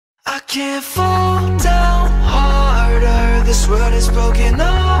I can't fall down harder. This world is broken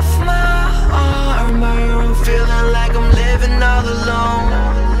off my armor. I'm feeling like I'm living all alone.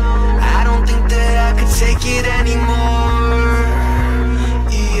 I don't think that I could take it anymore.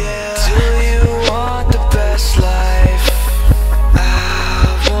 Yeah. Do you want the best life? I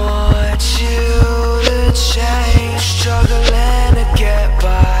want you to change. Struggling to get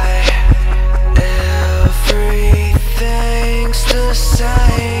by. Everything's the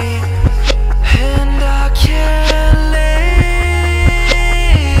same, and I can't leave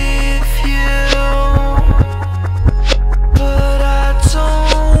you, but I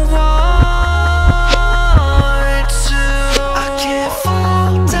don't want to. I can't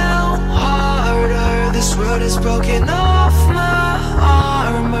fall down harder. This world is broken off my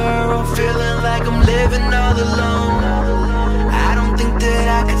armor. I'm feeling like I'm living all alone. I don't think that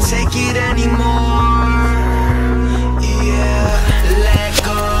I could take it anymore.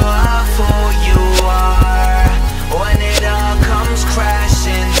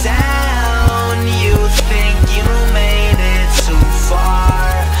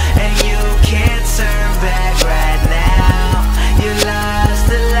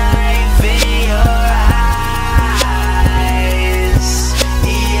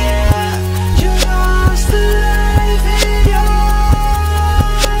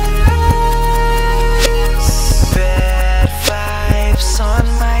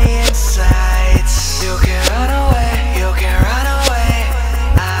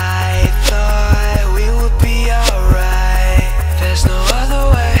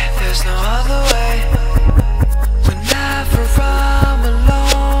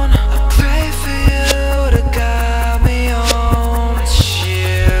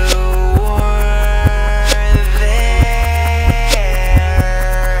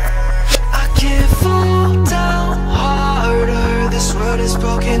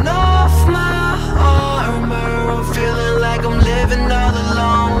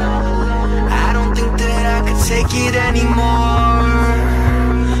 Take it anymore.